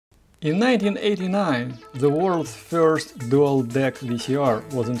In 1989, the world's first dual-deck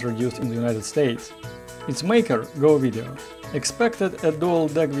VCR was introduced in the United States. Its maker, Go Video, expected a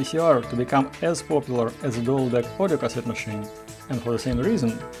dual-deck VCR to become as popular as a dual-deck audiocassette machine, and for the same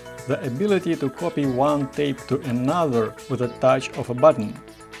reason, the ability to copy one tape to another with a touch of a button.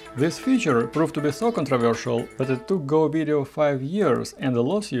 This feature proved to be so controversial that it took Go Video 5 years and a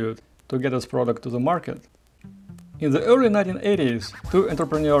lawsuit to get its product to the market. In the early 1980s, two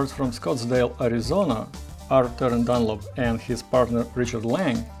entrepreneurs from Scottsdale, Arizona, Arthur Dunlop and his partner Richard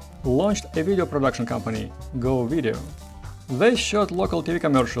Lang, launched a video production company, Go Video. They shot local TV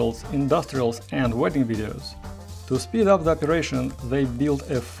commercials, industrials and wedding videos. To speed up the operation, they built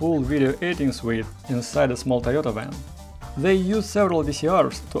a full video editing suite inside a small Toyota van. They used several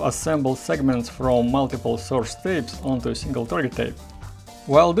VCRs to assemble segments from multiple source tapes onto a single target tape.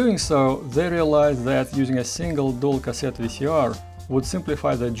 While doing so, they realized that using a single dual cassette VCR would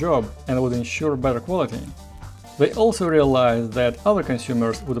simplify the job and would ensure better quality. They also realized that other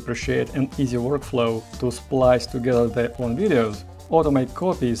consumers would appreciate an easy workflow to splice together their own videos or to make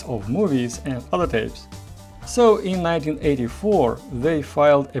copies of movies and other tapes. So in 1984, they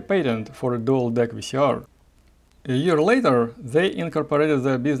filed a patent for a dual-deck VCR. A year later, they incorporated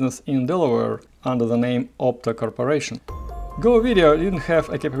their business in Delaware under the name Opta Corporation. Go Video didn't have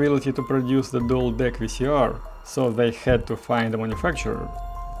a capability to produce the dual-deck VCR, so they had to find a manufacturer.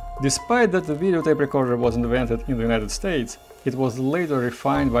 Despite that the videotape recorder was invented in the United States, it was later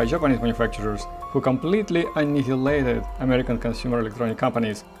refined by Japanese manufacturers who completely annihilated American consumer electronic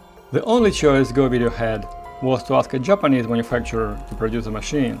companies. The only choice Go Video had was to ask a Japanese manufacturer to produce a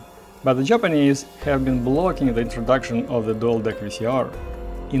machine, but the Japanese have been blocking the introduction of the dual-deck VCR.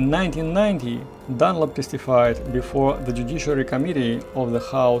 In 1990, Dunlop testified before the Judiciary Committee of the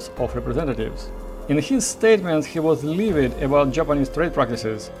House of Representatives. In his statement, he was livid about Japanese trade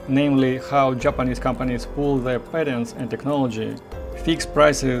practices, namely how Japanese companies pool their patents and technology, fix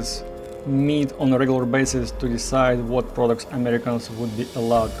prices, meet on a regular basis to decide what products Americans would be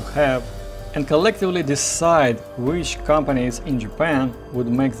allowed to have, and collectively decide which companies in Japan would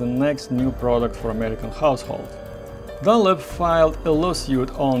make the next new product for American household. Dunlop filed a lawsuit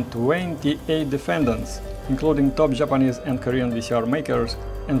on 28 defendants, including top Japanese and Korean VCR makers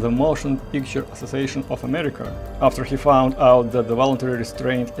and the Motion Picture Association of America, after he found out that the voluntary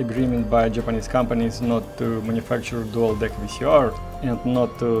restraint agreement by Japanese companies not to manufacture dual-deck VCR and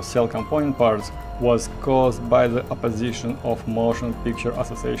not to sell component parts was caused by the opposition of Motion Picture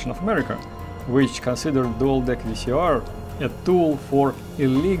Association of America, which considered dual-deck VCR a tool for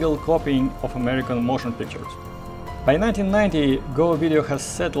illegal copying of American motion pictures. By 1990, Go Video has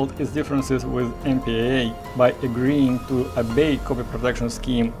settled its differences with MPAA by agreeing to obey copy protection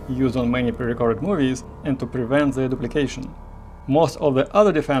scheme used on many pre-recorded movies and to prevent their duplication. Most of the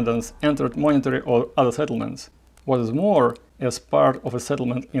other defendants entered monetary or other settlements. What is more, as part of a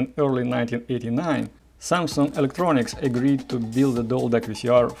settlement in early 1989, Samsung Electronics agreed to build a dual-deck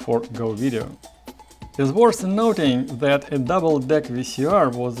VCR for Go Video. It's worth noting that a double-deck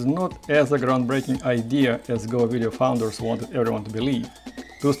VCR was not as a groundbreaking idea as Go Video founders wanted everyone to believe.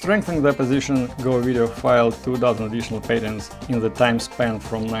 To strengthen their position, Go Video filed 2,000 additional patents in the time span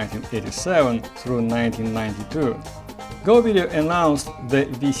from 1987 through 1992. Go Video announced the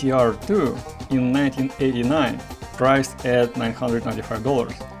VCR2 in 1989, priced at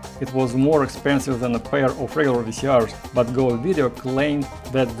 $995. It was more expensive than a pair of regular VCRs, but Go Video claimed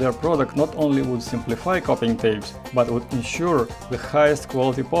that their product not only would simplify copying tapes, but would ensure the highest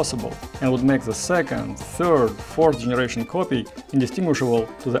quality possible, and would make the second, third, fourth generation copy indistinguishable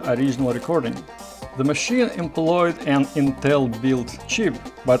to the original recording. The machine employed an Intel-built chip,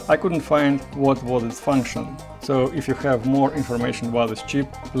 but I couldn't find what was its function. So if you have more information about this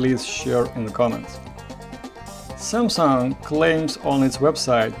chip, please share in the comments. Samsung claims on its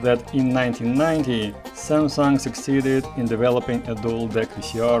website that in 1990, Samsung succeeded in developing a dual-deck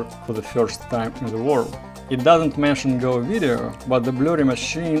VCR for the first time in the world. It doesn't mention Go Video, but the blurry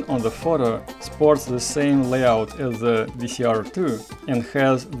machine on the photo sports the same layout as the VCR2 and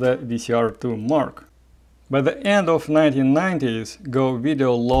has the VCR2 mark. By the end of 1990s, Go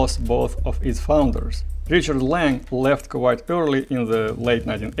Video lost both of its founders. Richard Lang left quite early in the late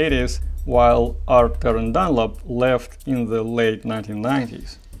 1980s, while Arthur Dunlop left in the late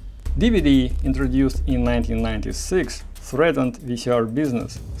 1990s. DVD, introduced in 1996, threatened VCR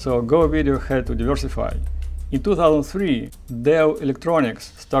business, so Go Video had to diversify. In 2003, Dell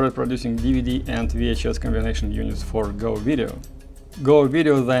Electronics started producing DVD and VHS combination units for Go Video. Go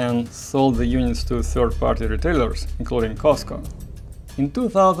Video then sold the units to third-party retailers, including Costco. In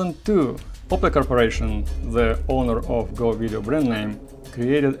 2002, Opta Corporation, the owner of Go Video brand name,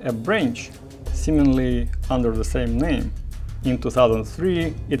 created a branch, seemingly under the same name. In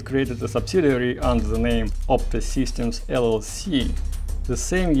 2003, it created a subsidiary under the name Opta Systems LLC. The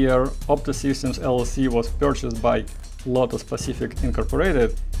same year, Opta Systems LLC was purchased by Lotus Pacific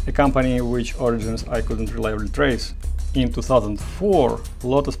Incorporated, a company which origins I couldn't reliably trace. In 2004,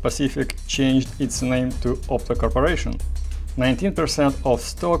 Lotus Pacific changed its name to Opta Corporation. 19% of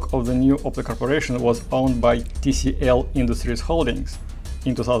stock of the new Opta Corporation was owned by TCL Industries Holdings.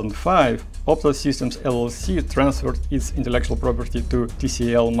 In 2005, Opta Systems LLC transferred its intellectual property to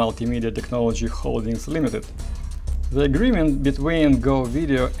TCL Multimedia Technology Holdings Limited. The agreement between Go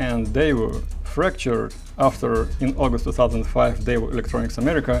Video and Daewoo fractured after, in August 2005, Daewoo Electronics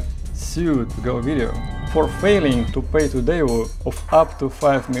America sued Go Video for failing to pay to Daewoo of up to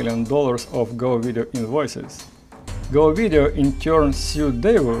 $5 million of Go Video invoices. Go Video in turn sued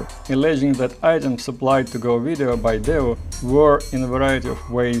Daewoo, alleging that items supplied to Go Video by Daewoo were in a variety of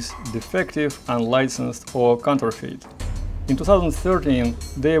ways defective, unlicensed, or counterfeit. In 2013,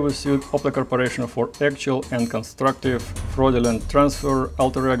 Daewoo sued Opta Corporation for actual and constructive fraudulent transfer,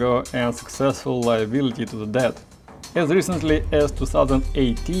 alter ego, and successful liability to the debt. As recently as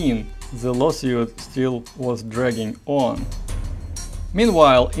 2018, the lawsuit still was dragging on.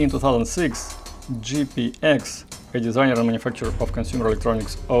 Meanwhile, in 2006, GPX, a designer and manufacturer of consumer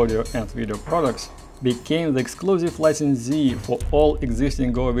electronics, audio and video products, became the exclusive licensee for all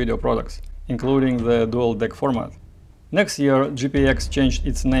existing Go Video products, including the dual deck format. Next year, GPX changed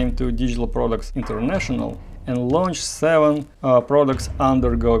its name to Digital Products International and launched 7 products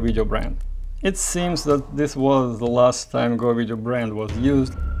under Go Video brand. It seems that this was the last time Go Video brand was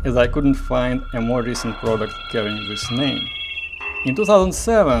used, as I couldn't find a more recent product carrying this name. In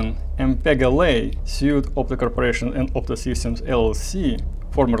 2007, MPEG-LA sued Opta Corporation and Opta Systems LLC,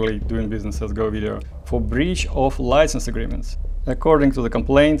 formerly doing business as Go Video, for breach of license agreements. According to the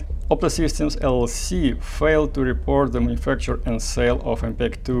complaint, Opta Systems LLC failed to report the manufacture and sale of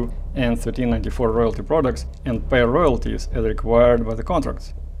MPEG-2 and 1394 royalty products and pay royalties as required by the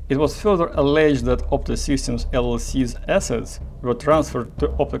contracts. It was further alleged that Opta Systems LLC's assets were transferred to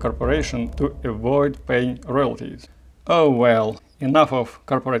Opta Corporation to avoid paying royalties. Oh well, enough of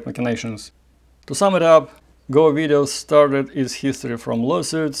corporate machinations. To sum it up, Go Video started its history from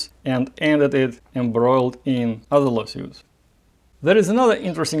lawsuits and ended it embroiled in other lawsuits. There is another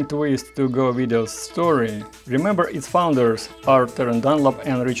interesting twist to Go Video's story. Remember its founders are Terran Dunlop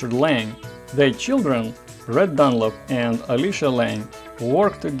and Richard Lang. Their children, Red Dunlop and Alicia Lang,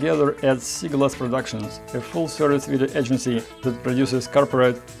 worked together at Seaglass Productions, a full-service video agency that produces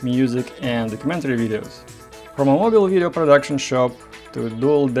corporate, music, and documentary videos. From a mobile video production shop to a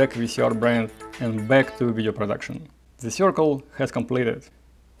dual-deck VCR brand and back to video production. The circle has completed.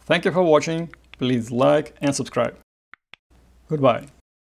 Thank you for watching, please like and subscribe. Goodbye.